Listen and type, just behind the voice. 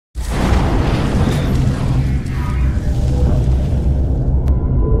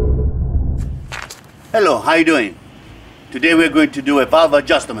Hello, how you doing? Today we're going to do a valve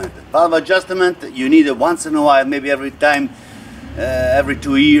adjustment. Valve adjustment, you need it once in a while, maybe every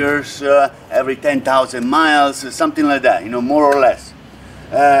 2 years, every 10,000 miles, something like that, more or less.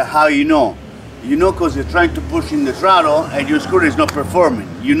 How you know? You know because you're trying to push in the throttle and your scooter is not performing.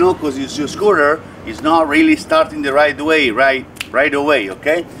 You know because your scooter is not really starting the right way, right away,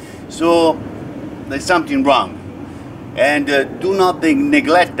 okay? So there's something wrong. And do not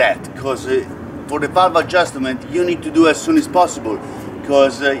neglect that, because for the valve adjustment you need to do as soon as possible,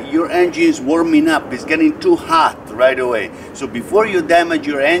 because your engine is warming up, it's getting too hot right away. So before you damage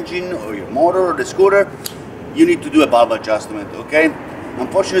your engine or your motor or the scooter, you need to do a valve adjustment, okay?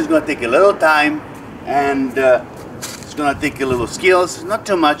 Unfortunately, it's going to take a little time, and it's going to take a little skills, not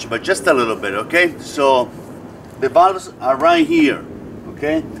too much, but just a little bit, okay? So the valves are right here,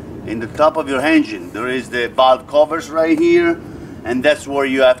 okay? In the top of your engine there is the valve covers right here, and that's where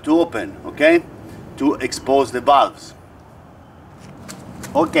you have to open, okay, to expose the valves.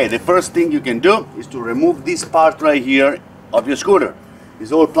 Okay, the first thing you can do is to remove this part right here of your scooter.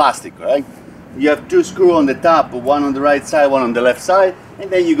 It's all plastic, right? You have 2 screws on the top, one on the right side, one on the left side,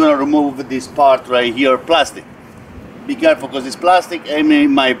 and then you're gonna remove this part right here, plastic. Be careful because it's plastic and it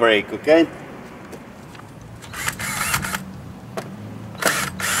might break, okay?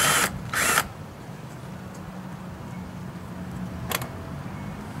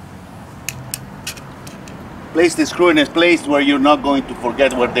 Place the screw in a place where you're not going to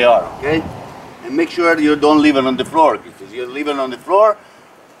forget where they are, okay? And make sure you don't leave it on the floor, because you leave it on the floor,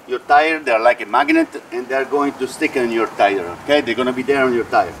 your tire, they're like a magnet, and they're going to stick on your tire, okay? They're going to be there on your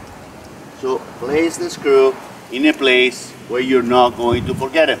tire. So place the screw in a place where you're not going to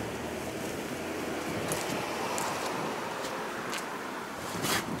forget it.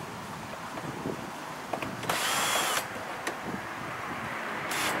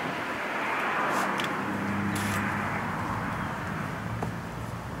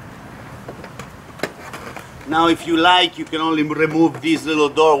 Now if you like, you can only remove this little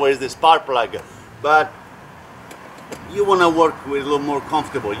door where is the spark plug, but you want to work with a little more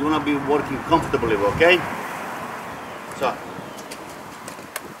comfortable. You want to be working comfortably, okay? So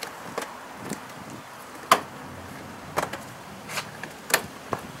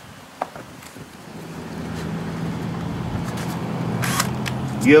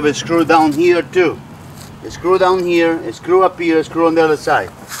you have a screw down here too. A screw down here, a screw up here, a screw on the other side.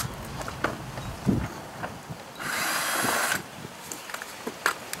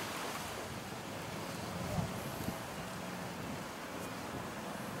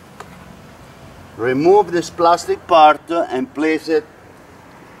 Remove this plastic part and place it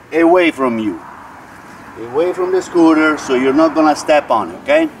away from you, away from the scooter, so you're not gonna step on it,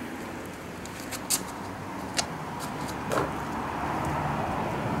 okay?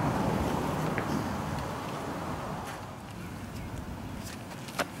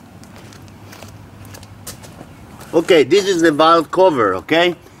 Okay, this is the valve cover,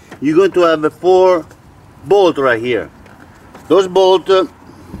 okay? You're going to have a 4 bolt right here. Those bolts,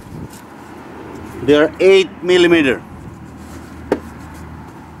 they're 8 millimeter.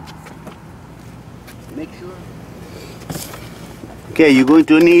 Make sure. Okay, you're going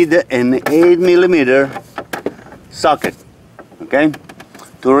to need an 8 millimeter socket, okay,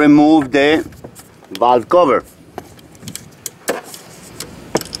 to remove the valve cover.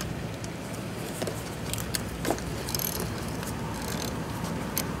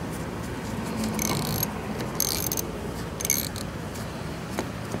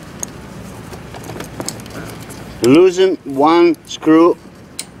 Loosen one screw,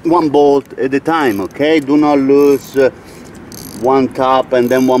 one bolt at a time, okay? Do not lose one top and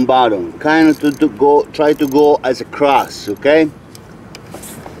then one bottom. Kind of try to go as a cross, okay?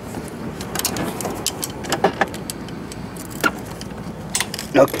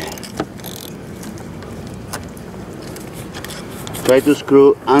 Okay. Try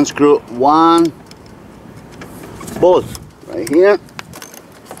to unscrew one bolt right here.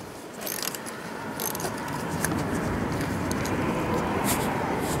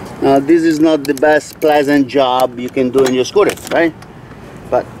 Now this is not the best pleasant job you can do in your scooter, right?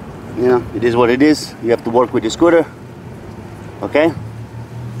 But it is what it is. You have to work with your scooter, okay?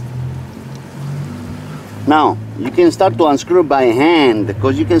 Now you can start to unscrew by hand,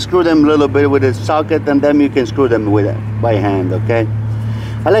 because you can screw them a little bit with a socket, and then you can screw them by hand, okay?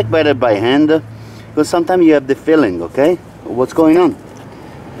 I like better by hand, because sometimes you have the feeling, okay, of what's going on,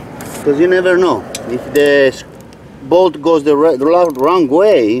 because you never know if the bolt goes the wrong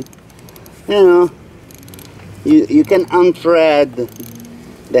way. You can unthread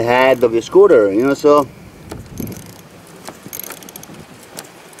the head of your scooter, so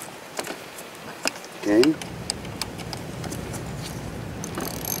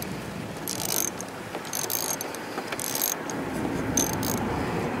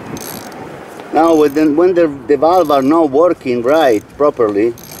Now when the valves are not working right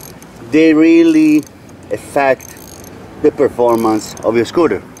properly, they really affect the performance of your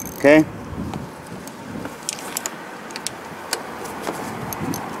scooter, okay?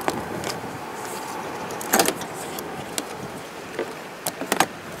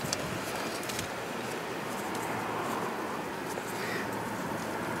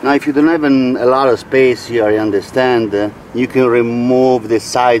 Now if you don't have a lot of space here, I understand, you can remove the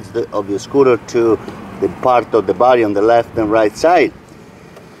sides of your scooter to the part of the body on the left and right side.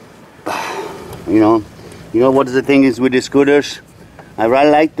 You know what the thing is with the scooters? I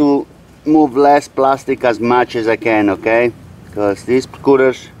really like to move less plastic as much as I can, okay? Because these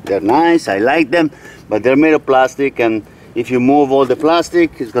scooters, they're nice, I like them, but they're made of plastic, and if you move all the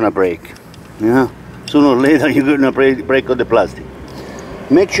plastic, it's gonna break. Yeah, sooner or later you're gonna break all the plastic.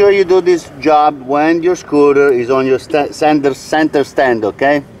 Make sure you do this job when your scooter is on your center stand,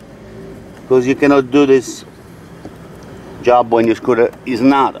 okay? Because you cannot do this job when your scooter is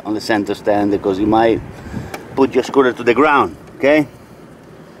not on the center stand, because you might put your scooter to the ground, okay?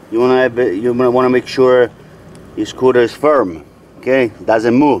 You wanna make sure your scooter is firm, okay?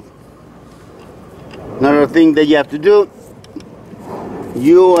 Doesn't move. Another thing that you have to do,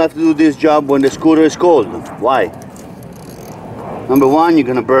 you have to do this job when the scooter is cold. Why? Number one, you're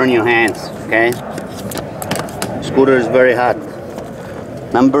gonna burn your hands, okay? Scooter is very hot.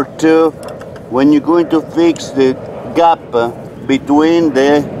 Number two, when you're going to fix the gap between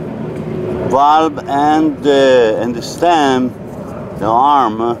the valve and the stem, the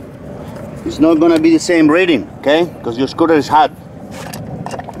arm, it's not gonna be the same reading, okay? Because your scooter is hot.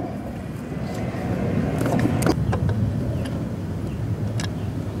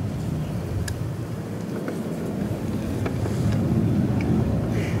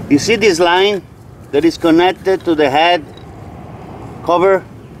 You see this line that is connected to the head cover,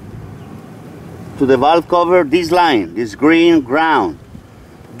 to the valve cover? This line, this green ground,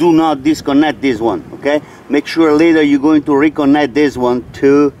 do not disconnect this one, okay? Make sure later you're going to reconnect this one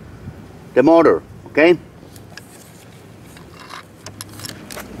to the motor, okay?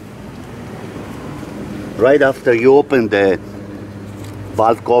 Right after you open the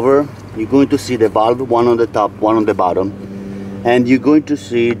valve cover, you're going to see the valve, one on the top, one on the bottom. And you're going to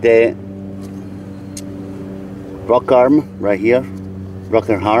see the rocker arm right here,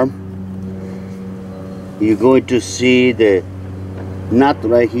 rocker arm. You're going to see the nut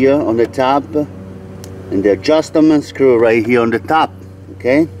right here on the top and the adjustment screw right here on the top,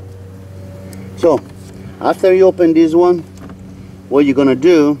 okay? So after you open this one, what you're gonna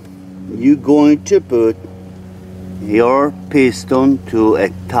do, you're going to put your piston to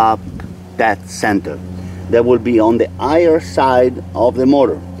a top dead center. That will be on the higher side of the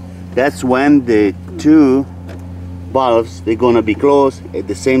motor. That's when the two valves, they're gonna be closed at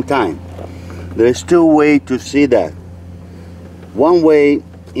the same time. There's two ways to see that. One way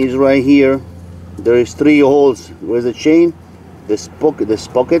is right here. There is three holes. Where's the chain? The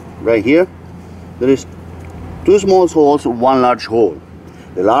sprocket right here. There is two small holes, one large hole.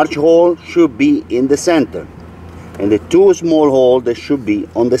 The large hole should be in the center, and the two small holes, they should be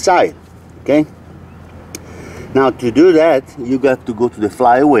on the side, okay? Now to do that, you got to go to the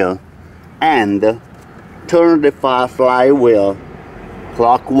flywheel and turn the flywheel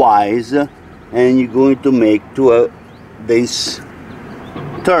clockwise, and you're going to make this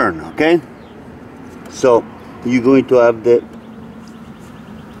turn, okay? So you're going to have the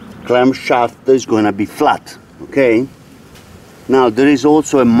camshaft is going to be flat, okay? Now there is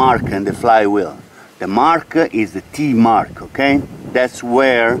also a mark in the flywheel. The mark is the T mark, okay? That's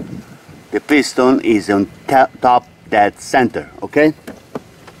where the piston is on top dead center, okay?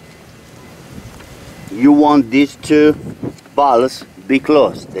 You want these two valves be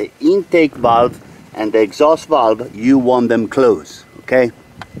closed. The intake valve and the exhaust valve, you want them closed, okay?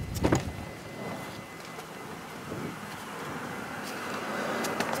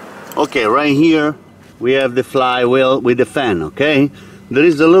 Okay, right here we have the flywheel with the fan, okay? There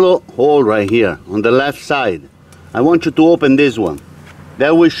is a little hole right here on the left side. I want you to open this one.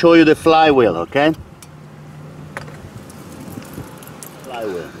 That will show you the flywheel, okay?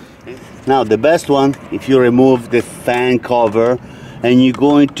 Flywheel. Now the best one, if you remove the fan cover, and you're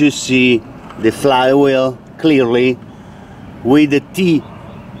going to see the flywheel clearly with the T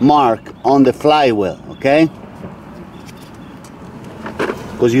mark on the flywheel, okay?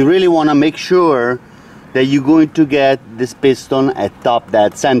 Because you really want to make sure that you're going to get this piston at top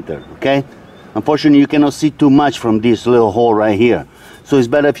dead center, okay? Unfortunately, you cannot see too much from this little hole right here. So it's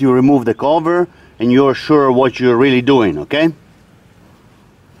better if you remove the cover and you're sure what you're really doing, okay?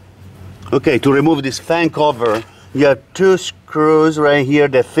 Okay, to remove this fan cover, you have two screws right here,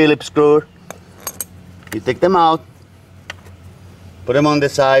 the Phillips screw. You take them out, put them on the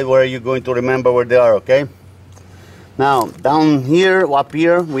side where you're going to remember where they are, okay? Now, down here, up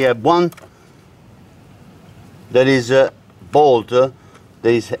here, we have one that is a bolt that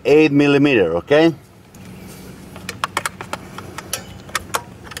is 8 millimeter, okay?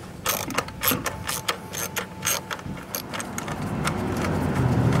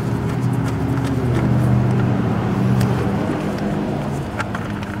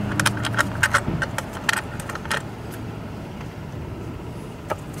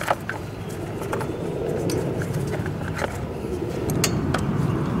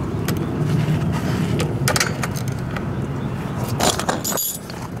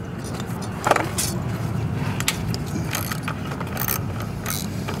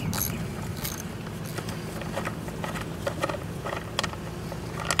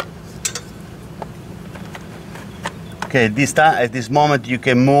 Okay, at this moment you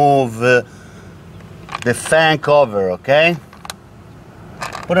can move the fan cover, okay?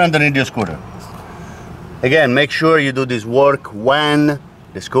 Put it underneath your scooter. Again, make sure you do this work when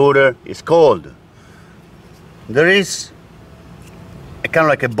the scooter is cold. There is a kind of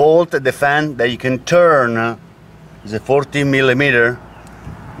like a bolt at the fan that you can turn. It's a 14 millimeter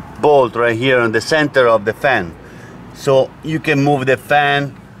bolt right here in the center of the fan. So you can move the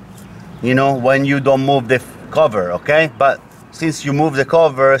fan, you know, when you don't move the cover, okay? But since you move the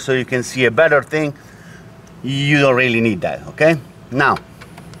cover so you can see a better thing, you don't really need that, okay? Now,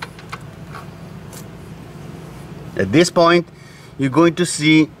 at this point, you're going to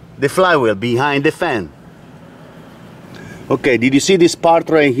see the flywheel behind the fan. Okay, did you see this part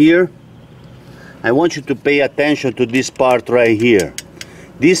right here? I want you to pay attention to this part right here.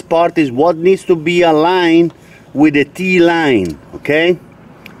 This part is what needs to be aligned with the T line, okay?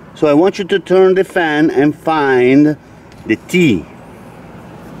 So I want you to turn the fan and find the T.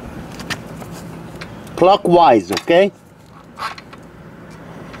 Clockwise, okay?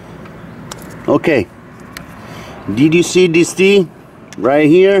 Okay. Did you see this T? Right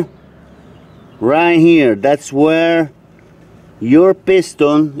here? Right here. That's where your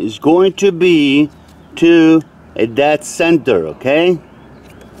piston is going to be to a dead center, okay?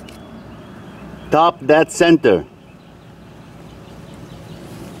 Top dead center.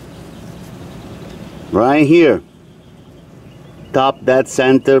 Right here, top dead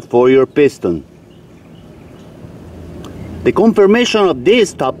center for your piston. The confirmation of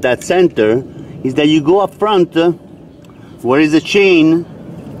this top dead center is that you go up front where is the chain,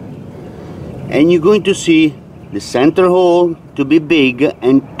 and you're going to see the center hole to be big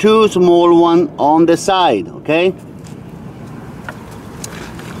and two small ones on the side, okay?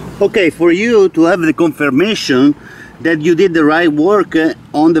 Okay, for you to have the confirmation that you did the right work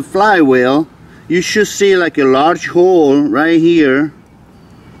on the flywheel, you should see like a large hole right here,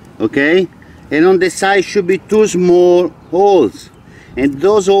 okay? And on the side should be two small holes. And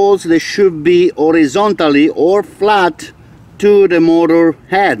those holes, they should be horizontally or flat to the motor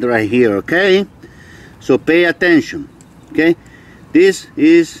head right here, okay? So pay attention, okay? This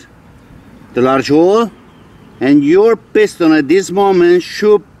is the large hole, and your piston at this moment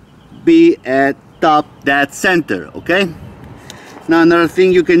should be at top dead center, okay? Now another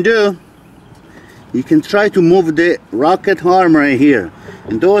thing you can do, you can try to move the rocket arm right here,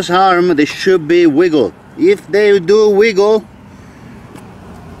 and those arms, they should be wiggled. If they do wiggle,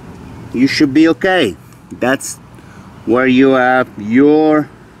 you should be okay. That's where you have your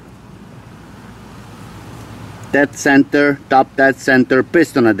dead center, top dead center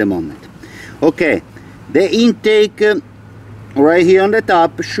piston at the moment. Okay, the intake right here on the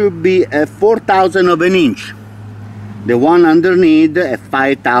top should be a 4,000 of an inch. The one underneath a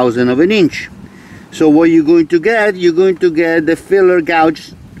 5,000 of an inch. So what you're going to get the filler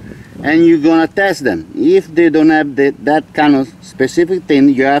gouge, and you're gonna test them. If they don't have that kind of specific thing,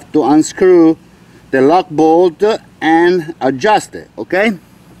 you have to unscrew the lock bolt and adjust it, okay?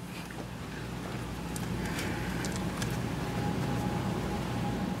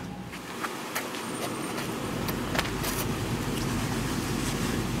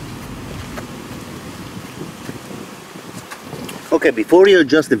 Okay, before you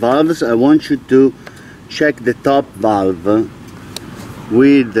adjust the valves, I want you to check the top valve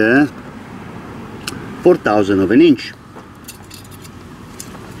with 4,000 of an inch.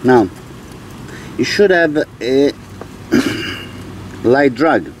 Now, it should have a light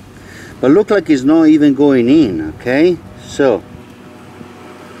drag, but look like it's not even going in, okay? So,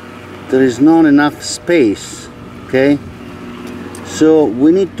 there is not enough space, okay? So,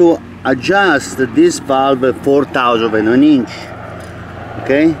 we need to adjust this valve at 4,000 of an inch.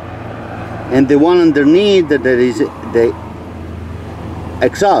 Okay, and the one underneath, that is the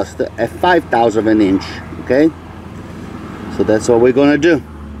exhaust at 5/1000 of an inch. Okay, so that's what we're gonna do.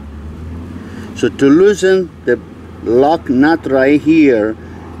 So to loosen the lock nut right here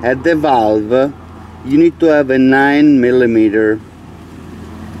at the valve, you need to have a 9mm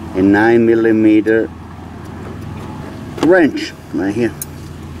wrench right here.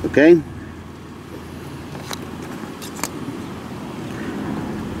 Okay,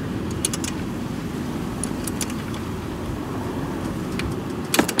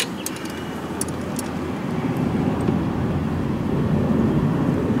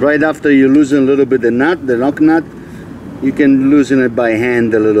 right after you loosen a little bit the nut, the lock nut, you can loosen it by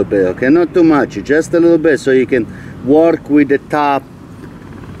hand a little bit. Okay, not too much, just a little bit, so you can work with the top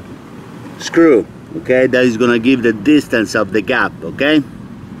screw. Okay, that is gonna give the distance of the gap. Okay,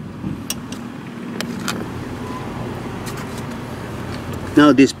 now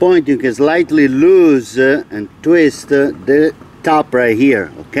at this point you can slightly loose and twist the top right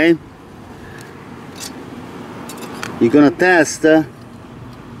here. Okay, you're gonna test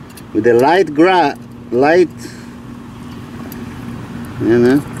with a light drag.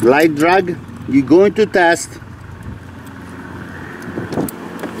 You're going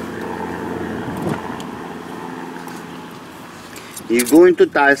to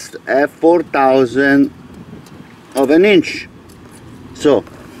test at 4/1000 of an inch. So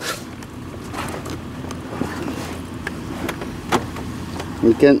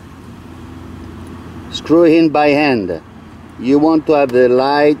you can screw in by hand. You want to have the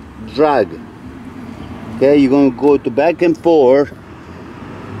light drag. Okay, you're going to go to back and forth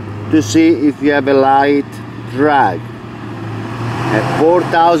to see if you have a light drag at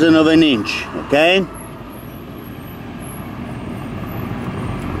 4/1000 of an inch. Okay,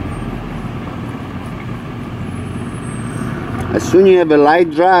 as soon as you have a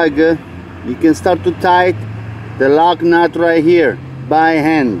light drag, you can start to tighten the lock nut right here by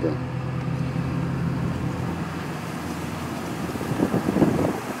hand.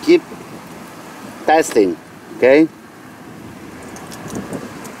 Keep testing. Okay,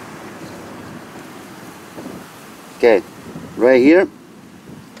 okay, right here.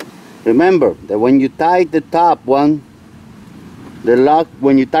 Remember that when you tie the top one,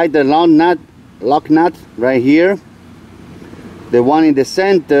 when you tie the lock nut right here, the one in the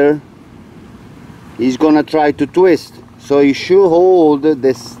center is gonna try to twist. So you should hold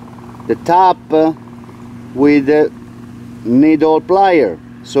the top with the needle plier,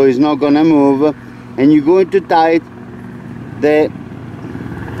 so it's not gonna move, and you're going to tighten the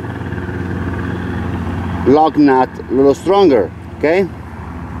lock nut a little stronger. Okay,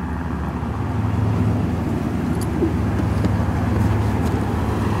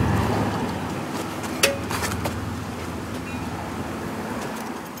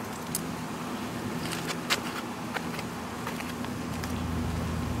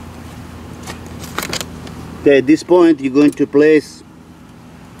 at this point you're going to place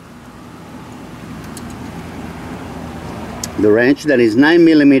the wrench that is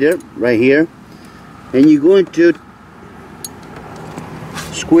 9mm right here, and you're going to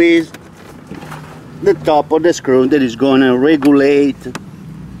squeeze the top of the screw that is going to regulate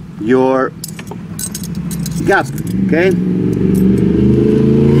your gap. Okay,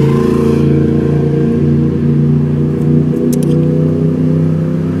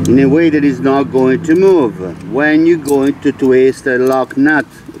 in a way that is not going to move when you're going to twist the lock nut.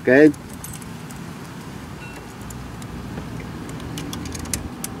 Okay,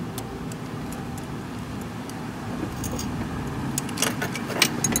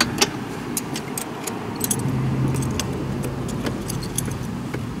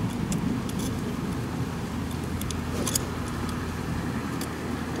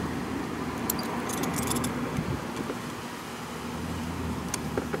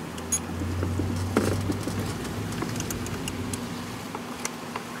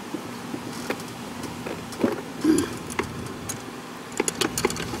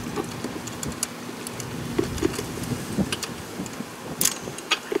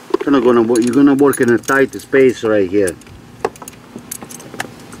 you're gonna work in a tight space right here.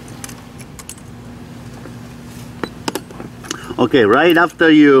 Okay, right after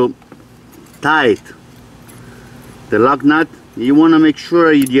you tight the lock nut, you want to make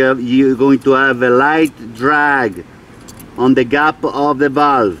sure you're going to have a light drag on the gap of the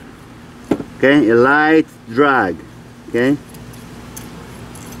valve. Okay, a light drag. Okay,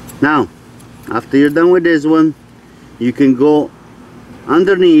 now after you're done with this one, you can go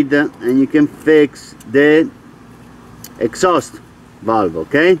underneath and you can fix the exhaust valve.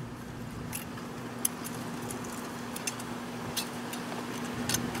 Okay,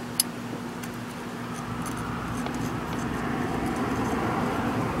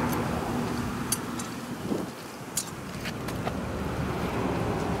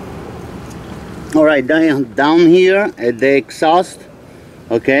 All right, down here at the exhaust,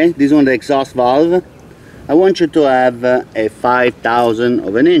 okay, this one, the exhaust valve, I want you to have a 5,000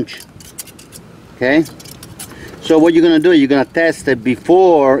 of an inch. Okay, so what you're gonna do, you're gonna test it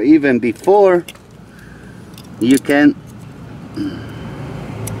before, even before you can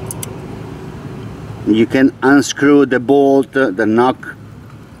unscrew the bolt, the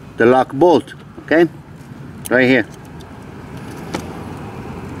lock bolt, okay, right here.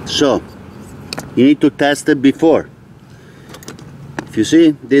 So you need to test it before. If you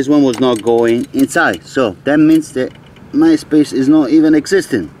see, this one was not going inside, so that means that my space is not even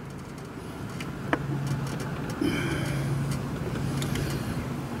existing.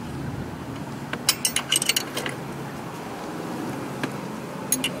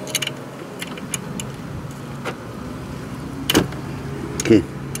 Okay,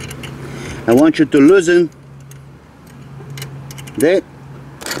 I want you to loosen the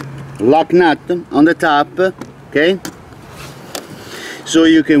lock nut on the top, okay, so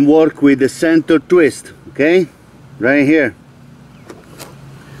you can work with the center twist, okay, right here.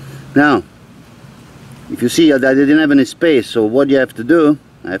 Now if you see that I didn't have any space, so what you have to do,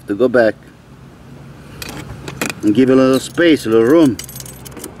 I have to go back and give a little space, a little room.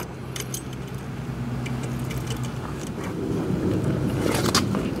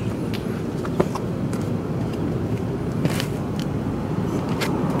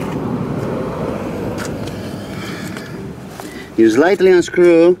 You slightly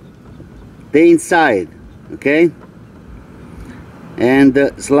unscrew the inside, okay,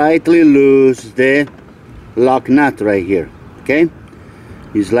 and slightly loose the lock nut right here, okay.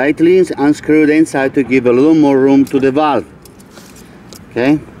 You slightly unscrew the inside to give a little more room to the valve,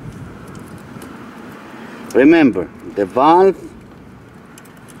 okay. Remember, the valve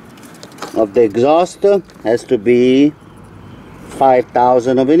of the exhaust has to be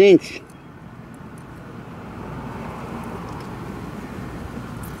 5,000 of an inch.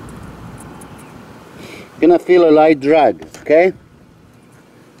 Gonna feel a light drag, okay?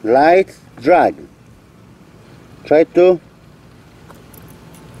 Light drag. Try to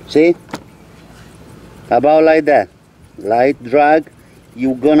see, about like that. Light drag.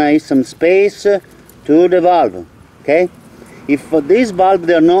 You're gonna need some space to the valve, okay? If for this valve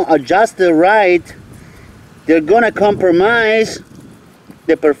they're not adjusted right, they're gonna compromise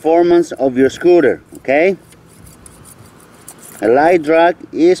the performance of your scooter, okay? A light drag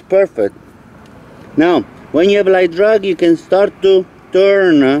is perfect. Now, when you have light drag, you can start to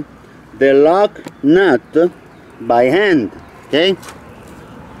turn the lock nut by hand, okay?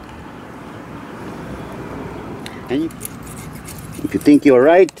 And if you think you're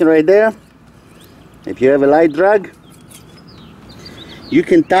right there, if you have a light drag, you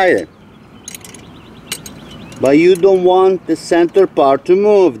can tie it. But you don't want the center part to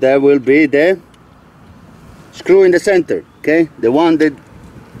move. That will be the screw in the center, okay? The one that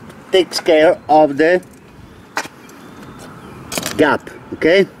takes care of the gap,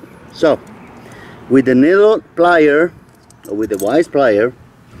 okay? So with the needle plier or with the wise plier,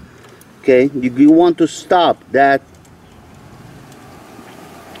 okay, you want to stop that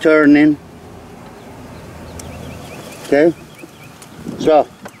turning, okay? So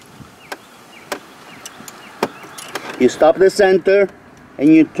you stop the center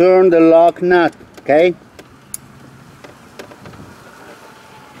and you turn the lock nut, okay?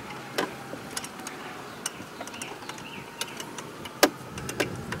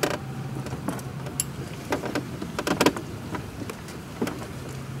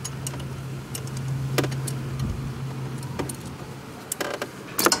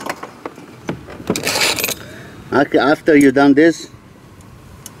 After you've done this,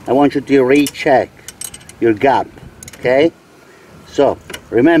 I want you to recheck your gap, okay? So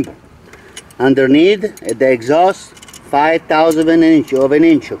remember, underneath at the exhaust, 5,000 of an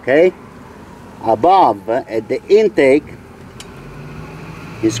inch, okay? Above at the intake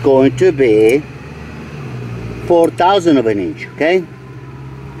is going to be 4,000 of an inch, okay?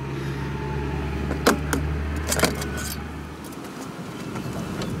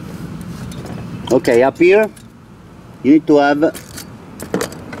 Okay, up here you need to have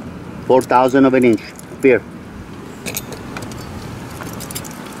 4,000 of an inch up here.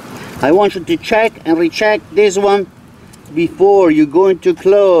 I want you to check and recheck this one before you're going to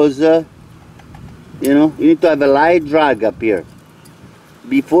close. You know, you need to have a light drag up here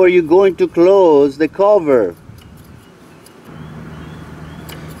before you're going to close the cover.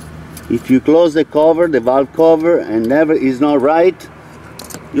 If you close the cover, the valve cover, and never is not right,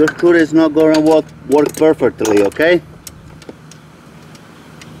 your scooter is not going to work perfectly, okay?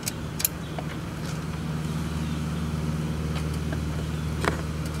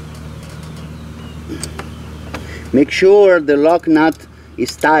 Make sure the lock nut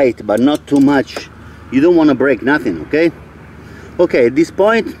is tight, but not too much. You don't want to break nothing, okay? Okay, at this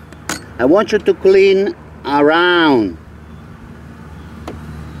point, I want you to clean around.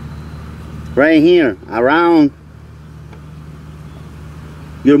 Right here, around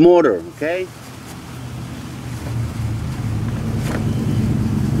your motor, okay?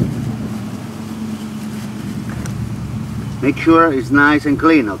 Make sure it's nice and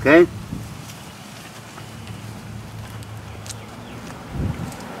clean, okay?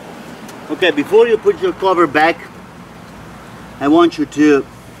 Okay, before you put your cover back, I want you to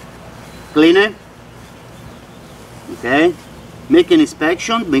clean it, okay? Make an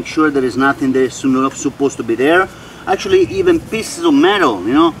inspection, make sure there is nothing that is not supposed to be there. Actually, even pieces of metal,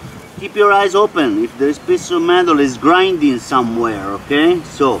 you know, keep your eyes open. If there is pieces of metal, it's grinding somewhere, okay?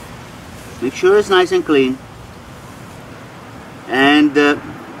 So, make sure it's nice and clean. And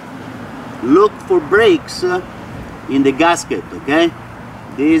look for breaks in the gasket, okay?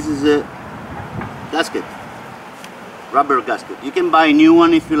 This is a gasket, rubber gasket. You can buy a new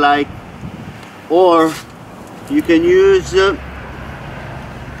one if you like, or you can use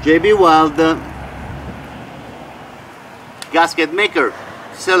JB Weld gasket maker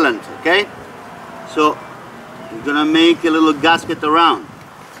sealant, okay? So you're gonna make a little gasket around.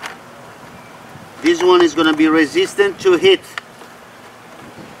 This one is gonna be resistant to heat,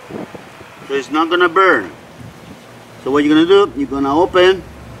 so it's not gonna burn. So what you're gonna do, you're gonna open,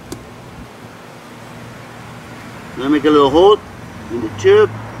 you're gonna make a little hole in the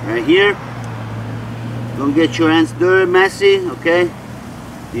tube right here. Don't get your hands dirty, messy, okay?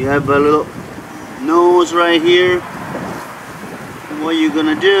 You have a little nose right here. And what you're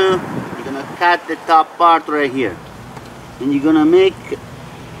gonna do, you're gonna cut the top part right here, and you're gonna make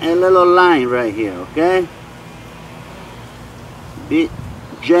a little line right here, okay? Be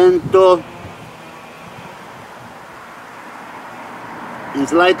gentle and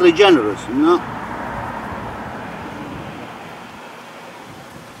slightly generous, you know?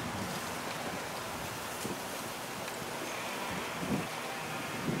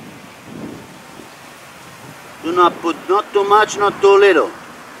 Do not put not too much, not too little.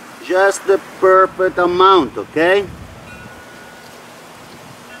 Just the perfect amount, okay?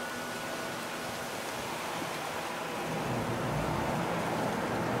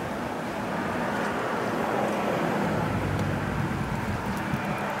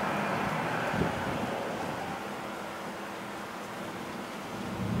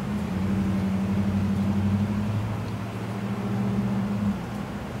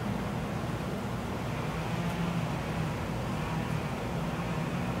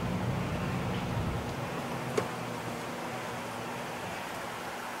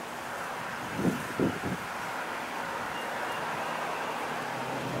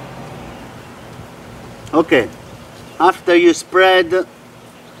 Okay, after you spread the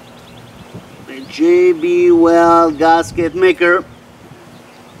JB Weld gasket maker,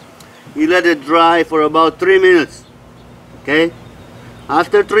 you let it dry for about 3 minutes, okay?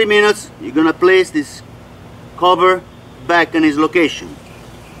 After 3 minutes, you're gonna place this cover back in its location,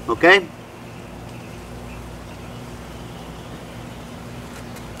 okay?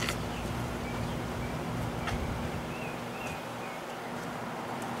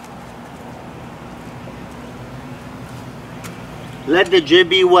 Let the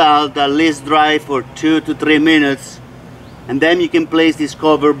JB Weld at least dry for 2 to 3 minutes, and then you can place this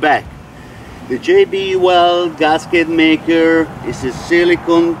cover back. The JB Weld gasket maker is a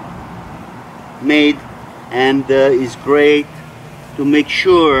silicone made, and is great to make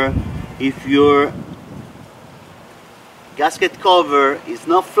sure if your gasket cover is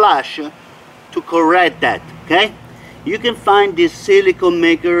not flush, to correct that, okay? You can find this silicone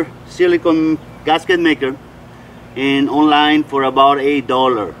gasket maker online for about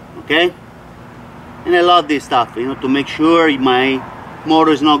 $8, okay? And I love this stuff, you know, to make sure my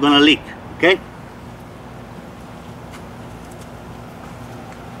motor is not gonna leak, okay?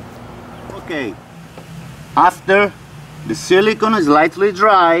 Okay, after the silicone is lightly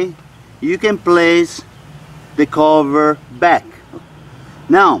dry, you can place the cover back.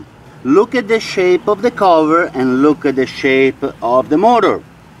 Now look at the shape of the cover and look at the shape of the motor.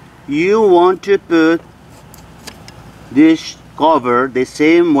 You want to put this cover the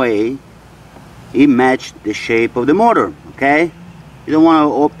same way it matched the shape of the motor, okay? You don't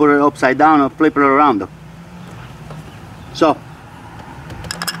want to put it upside down or flip it around. So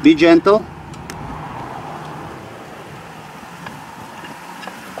be gentle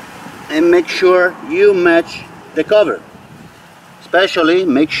and make sure you match the cover. Especially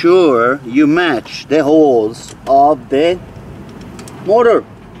make sure you match the holes of the motor.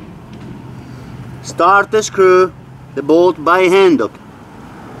 Start the screw the bolt by hand, okay?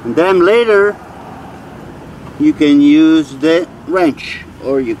 And then later you can use the wrench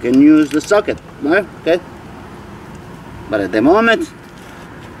or you can use the socket, right? Okay? But at the moment,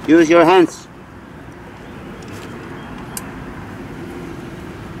 use your hands.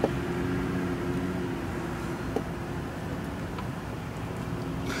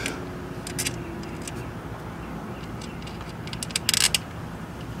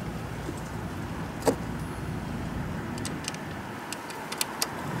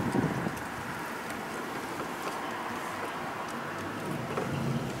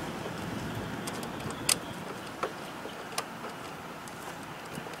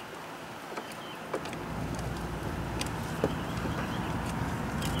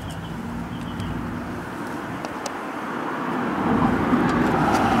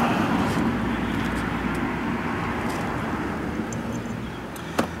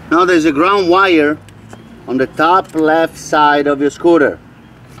 Now there's a ground wire on the top left side of your scooter,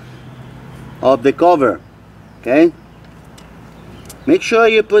 of the cover, okay? Make sure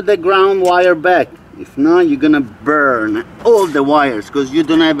you put the ground wire back. If not, you're gonna burn all the wires because you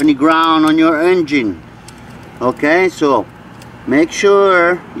don't have any ground on your engine, okay? So make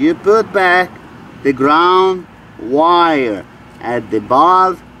sure you put back the ground wire at the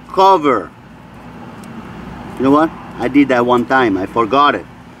valve cover. You know what? I did that one time. I forgot it.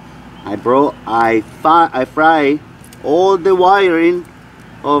 I fry all the wiring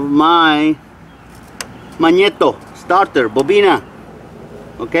of my magneto starter, bobina,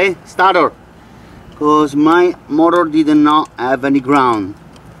 okay, starter, because my motor did not have any ground,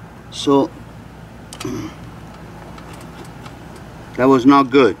 so that was not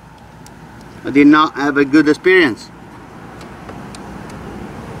good. I did not have a good experience.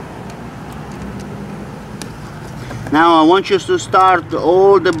 Now I want you to start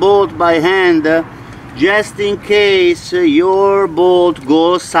all the bolt by hand, just in case your bolt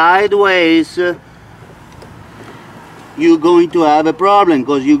goes sideways. You're going to have a problem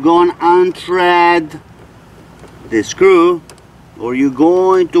because you're going to unthread the screw or you're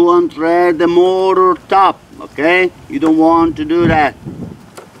going to unthread the motor top, okay? You don't want to do that.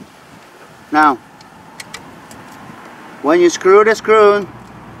 Now, when you screw the screw,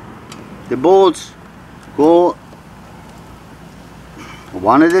 the bolts go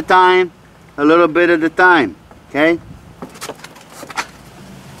one at a time, a little bit at a time, okay?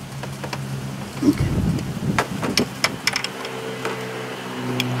 Okay.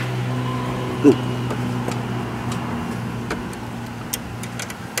 Ooh.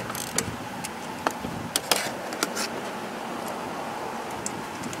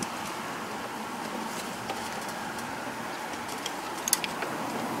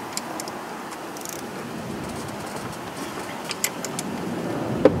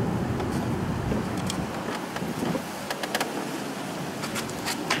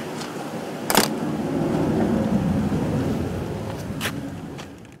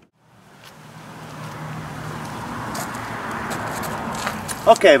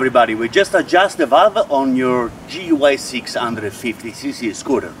 Okay everybody, we just adjust the valve on your GY6 150cc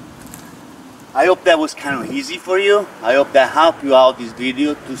scooter. I hope that was kind of easy for you. I hope that helped you out this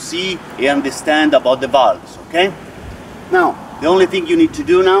video to see and understand about the valves, okay? Now, the only thing you need to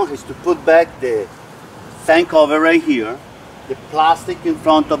do now is to put back the fan cover right here, the plastic in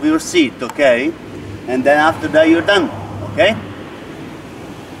front of your seat, okay? And then after that you're done, okay?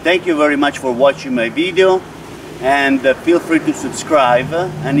 Thank you very much for watching my video. And feel free to subscribe,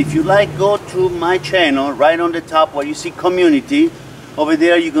 and if you like, go to my channel right on the top where you see community. Over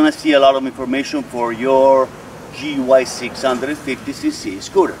there you're gonna see a lot of information for your GY6 150cc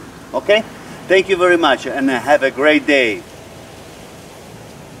scooter. Okay, thank you very much and have a great day.